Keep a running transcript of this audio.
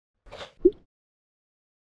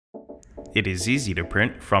It is easy to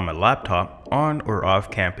print from a laptop on or off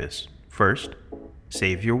campus. First,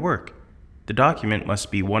 save your work. The document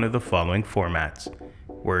must be one of the following formats: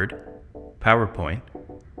 Word, PowerPoint,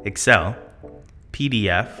 Excel,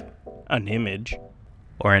 PDF, an image,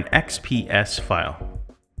 or an XPS file.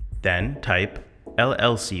 Then type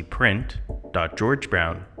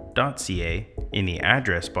llcprint.georgebrown.ca in the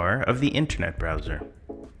address bar of the internet browser.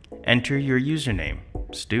 Enter your username,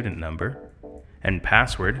 student number, and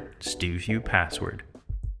password, StuView password.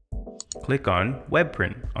 Click on Web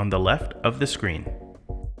Print on the left of the screen.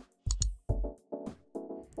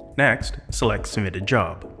 Next, select Submit a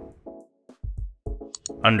Job.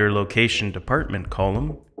 Under Location Department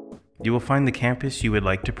column, you will find the campus you would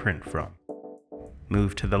like to print from.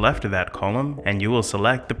 Move to the left of that column and you will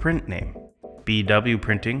select the print name: BW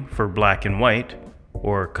Printing for black and white,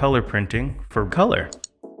 or Color Printing for color.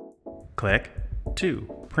 Click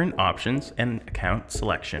 2. Print Options and Account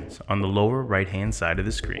Selections on the lower right-hand side of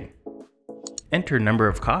the screen. Enter number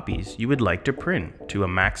of copies you would like to print to a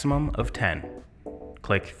maximum of 10.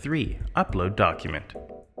 Click 3. Upload Document.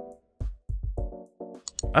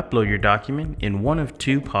 Upload your document in one of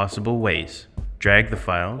two possible ways. Drag the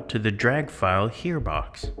file to the Drag File Here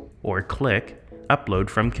box, or click Upload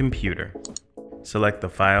from Computer. Select the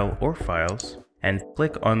file or files and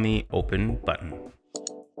click on the Open button.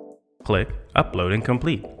 Click Upload and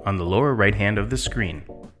Complete on the lower right hand of the screen.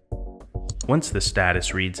 Once the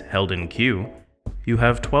status reads Held in Queue, you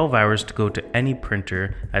have 12 hours to go to any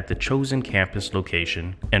printer at the chosen campus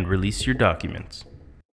location and release your documents.